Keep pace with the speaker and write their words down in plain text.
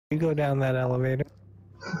You go down that elevator.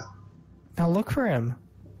 Now look for him.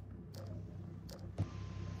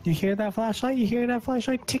 You hear that flashlight? You hear that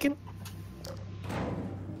flashlight ticking?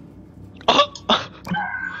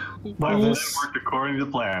 My plan worked according to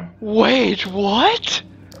plan. Wait, what?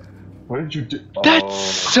 What did you do? That's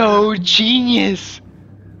so genius.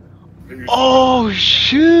 Oh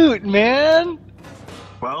shoot, man.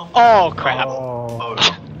 Well. Oh crap. Oh no.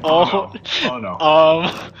 Oh. Oh no.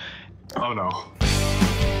 Oh no.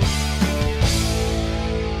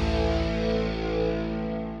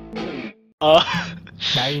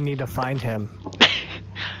 Now you need to find him.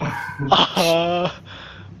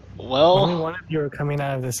 Well. Only one of you are coming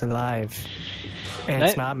out of this alive. And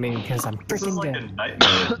it's not me, because I'm freaking dead. A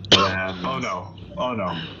nightmare that happens. Oh no. Oh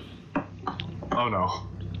no. Oh no.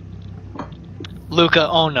 Luca,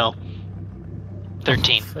 oh no.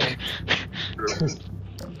 13.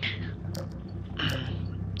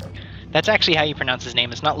 That's actually how you pronounce his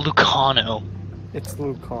name. It's not Lucano. It's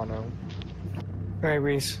Lucano. Alright,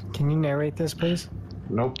 Reece, can you narrate this, please?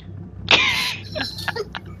 Nope.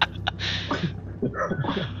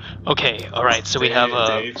 Okay, alright, so we have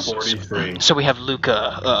Day 43. so we have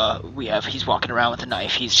Luca, he's walking around with a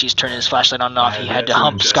knife, she's turning his flashlight on and off, he had to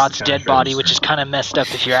hump Scott's dead body, which is kinda messed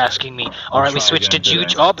up if you're asking me. Alright, we switched to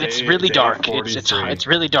Juge, oh, it's really dark, it's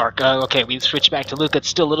really dark, okay, we switched back to Luca, it's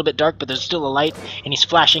still a little bit dark, but there's still a light, and he's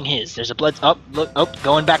flashing his, there's a blood,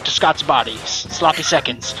 going back to Scott's body, sloppy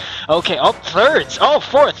seconds, okay, thirds,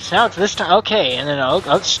 fourths, now it's this time, okay, and then,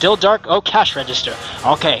 still dark, cash register,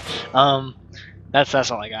 okay,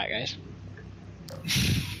 that's all I got, guys.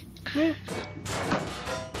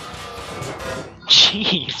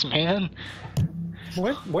 Jeez, man.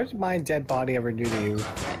 What did my dead body ever do to you?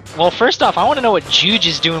 Well, first off, I want to know what Juge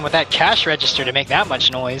is doing with that cash register to make that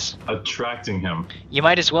much noise. Attracting him. You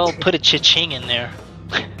might as well put a cha-ching in there.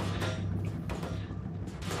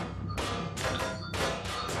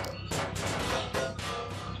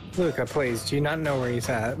 Luca, please, do you not know where he's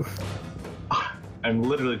at? I'm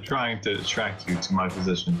literally trying to attract you to my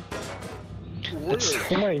position.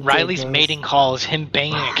 Riley's mating call is him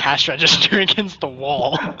banging a cash register against the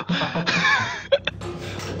wall.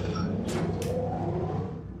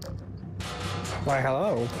 Why,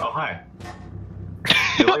 hello. Oh, hi.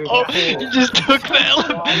 Oh, you just took that.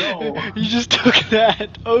 Oh, no. You just took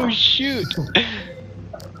that. Oh, shoot.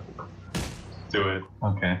 Do it.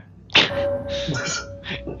 Okay.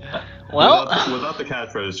 Well, without the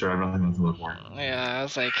cash register, I don't think that's what for. Yeah, I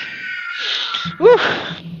was like, whew.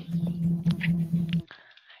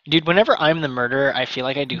 Dude, whenever I'm the murderer, I feel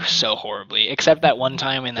like I do so horribly. Except that one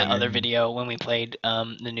time in that other video when we played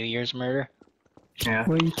the New Year's murder. Yeah.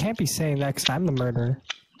 Well, you can't be saying that because I'm the murderer.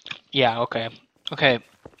 Yeah, okay. Okay.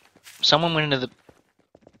 Someone went into the...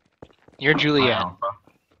 You're Juliet.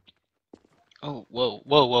 Oh,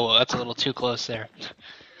 whoa. That's a little too close there.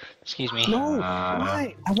 Excuse me. No,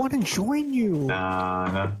 why? I want to join you.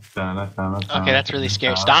 Okay, that's really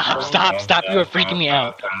scary. Stop, you are freaking me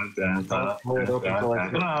out.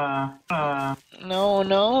 No.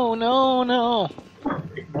 No.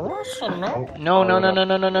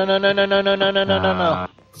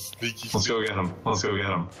 Let's go get him.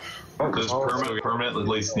 Just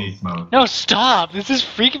permanently sneak mode. No, stop! This is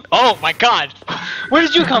freaking. Oh my god! Where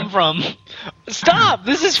did you come from? Stop!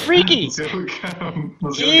 This is freaky! Let's go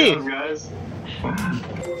get him, guys.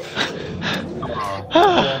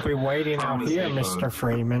 We'll be waiting out here, Mr.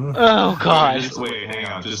 Freeman. Oh god. Just wait, hang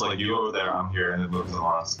on. Just like you over there, I'm here, and it moves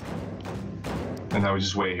on us. And now we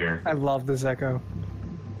just wait here. I love this echo.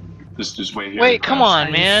 Just wait here. Wait, come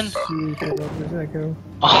on, man. I love this echo.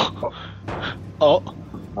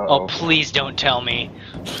 Oh, please don't tell me.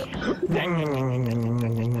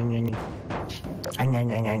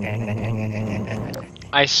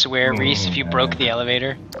 I swear, Reece, if you broke the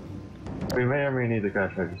elevator. We may or may need the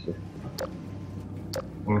cash register.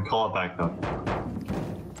 I'm gonna call it back up.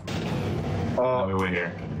 Let me wait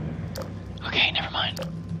here. Okay, never mind. You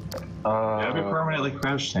gotta be permanently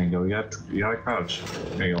crouched, Tango. You gotta crouch.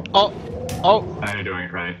 There you go. Oh. Now you're doing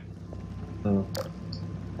it right.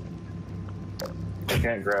 I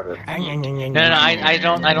can't grab it. No,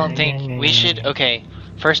 I don't think we should. Okay,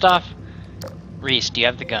 first off, Reece, do you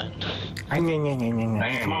have the gun? Come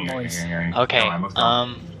on, boys. Okay,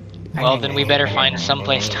 well then we better find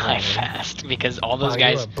someplace to hide fast, because all those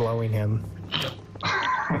guys... You are blowing him.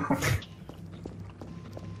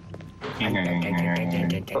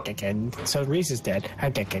 So Reece is dead.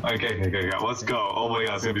 Okay, let's go. Oh my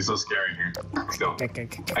god, it's gonna be so scary here. Let's go. Okay.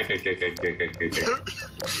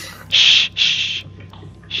 Shh.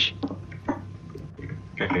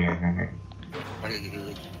 Okay.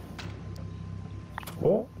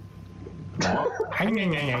 Oh.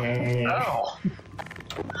 Ow!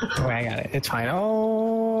 Oh, I got it. It's fine.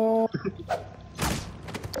 Oh.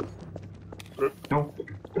 No.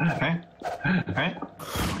 Hey. Hey.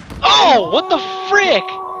 Oh, what the frick?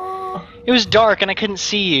 It was dark and I couldn't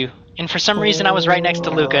see you. And for some reason I was right next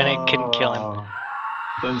to Luca and it couldn't kill him.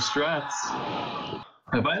 Then strats.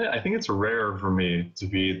 I think it's rare for me to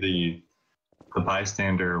be the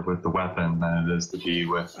bystander with the weapon than it is to be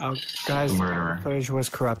with Guys, the murderer. the footage was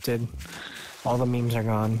corrupted. All the memes are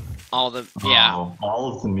gone. All the Oh,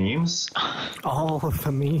 all of the memes? All of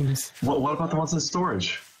the memes. What about the ones in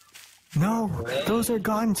storage? No, those are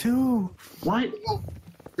gone too. What?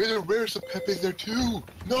 Where's the Pepe there too?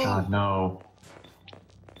 No. God, no.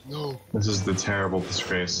 No. This is the terrible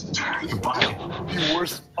disgrace. Why? The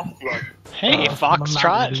worst. Hey,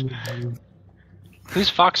 Foxtrot.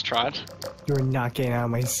 Who's Foxtrot? You're not getting out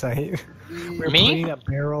of my sight. We're Me? putting a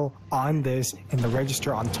barrel on this and the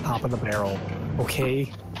register on top of the barrel.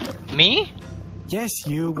 Okay? Me? Yes,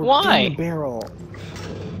 you. We're Why? putting the barrel.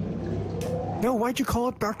 No, why'd you call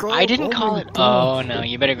it barrel? I didn't call it. God. Oh no,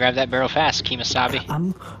 you better grab that barrel fast, Kimasabi.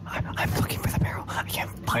 I'm looking for the barrel. I can't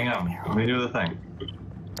find Hang on. the barrel. Let me do the thing.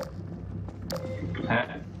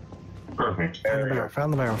 Perfect.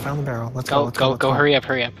 Found the barrel. Let's Go, go. go, hurry up.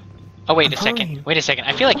 Oh, wait I'm a second. hurrying. Wait a second.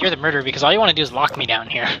 I feel like you're the murderer because all you want to do is lock me down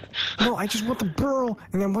here. No, I just want the barrel,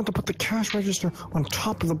 and I want to put the cash register on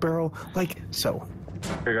top of the barrel, like so.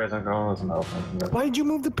 Hey guys, I'm going with some elephants. Why did you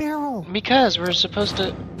move the barrel? Because we're supposed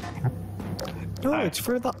to. No, it's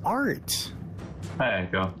for the art. Hey,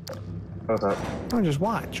 go. What's up? No, just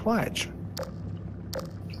watch.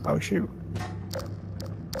 Oh shoot.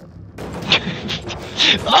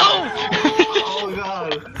 Oh! Oh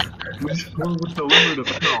god! We just delivered a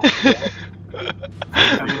barrel.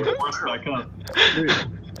 I mean, the worst I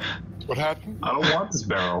can. What happened? I don't want this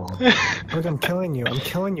barrel. Look, I'm killing you,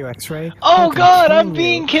 X-Ray. Oh Look, god, I'm killing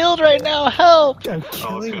being you. killed right now. Help! I'm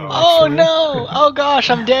killing you. Oh X-Ray. no! Oh gosh,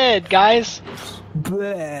 I'm dead, guys.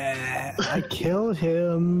 Bleh. I killed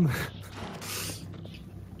him.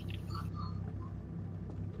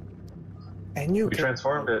 And you We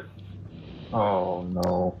transformed it. Oh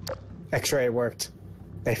no. X-Ray worked.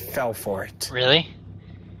 They fell for it. Really?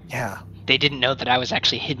 Yeah. They didn't know that I was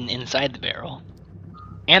actually hidden inside the barrel.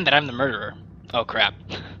 And that I'm the murderer. Oh crap.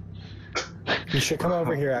 You should come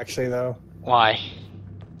over here, actually, though. Why?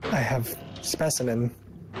 I have specimen.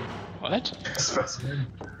 What? Specimen.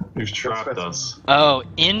 You've trapped us. Oh,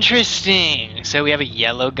 interesting. So we have a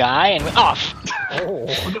yellow guy and off.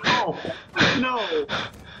 Oh. No!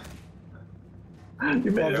 You made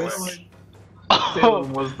it Well, look this- like Oh,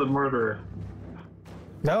 Salem was the murderer.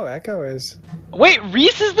 No, Echo is. wait,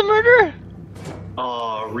 Reece is the murderer?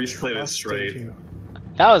 Oh, Reece played it Trusted straight. you.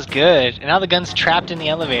 That was good. And now the gun's trapped in the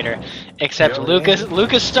elevator. Except Yo, Lucas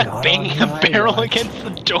man. stuck Not banging on a my barrel watch. against the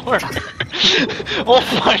door. Oh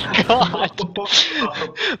my god.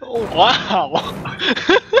 Oh, wow.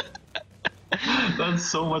 That's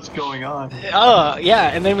so much going on. Oh, yeah,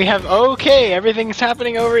 and then we have, okay, everything's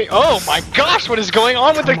happening over here. Oh my gosh, what is going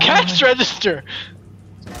on with the Come cash on. register?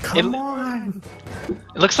 Come on.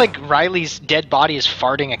 It looks like Riley's dead body is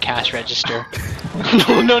farting a cash register.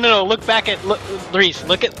 No, look back at, Reece,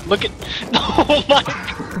 look at, oh my,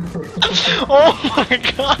 oh my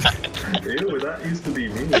god. Ew, that used to be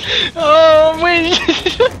me. Oh, wait.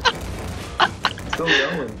 Still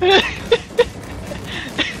yelling.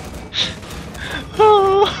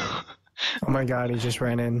 Oh. Oh my god, he just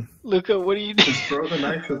ran in. Luca, what are you doing? Just throw the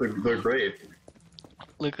knife to the grave.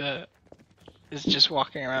 Luca is just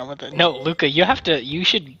walking around with it. No, Luca, you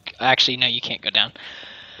should, actually, no, you can't go down.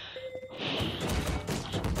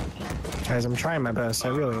 Guys, I'm trying my best. I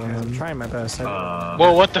really am. I'm trying my best.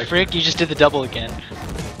 Whoa, what the frick? You just did the double again.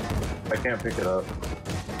 I can't pick it up.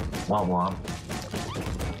 Womp womp.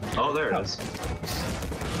 Oh, there it is.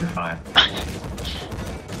 You're fine.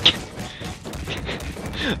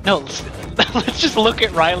 No, let's just look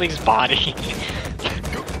at Riley's body.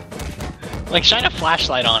 Like, shine a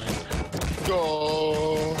flashlight on it.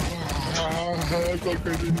 Go. I'm going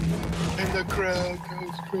crazy. And the crowd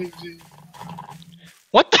goes crazy.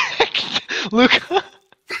 What the heck? Luca?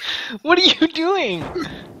 What are you doing?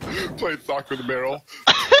 Playing soccer in the barrel.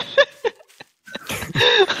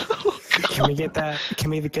 Can we get that? Can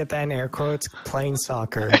we get that in air quotes? Playing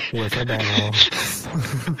soccer with a barrel.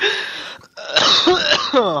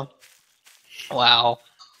 Wow.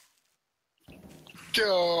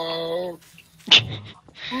 Go.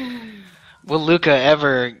 Will Luca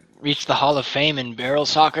ever reach the Hall of Fame in barrel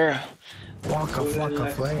soccer? Waka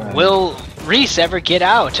flame. Will Reece ever get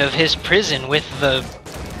out of his prison with the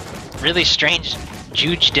really strange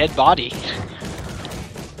Juge dead body?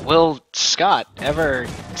 Will Scott ever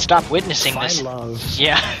stop witnessing Find this? love.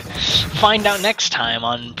 Yeah. Find out next time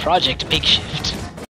on Project Makeshift.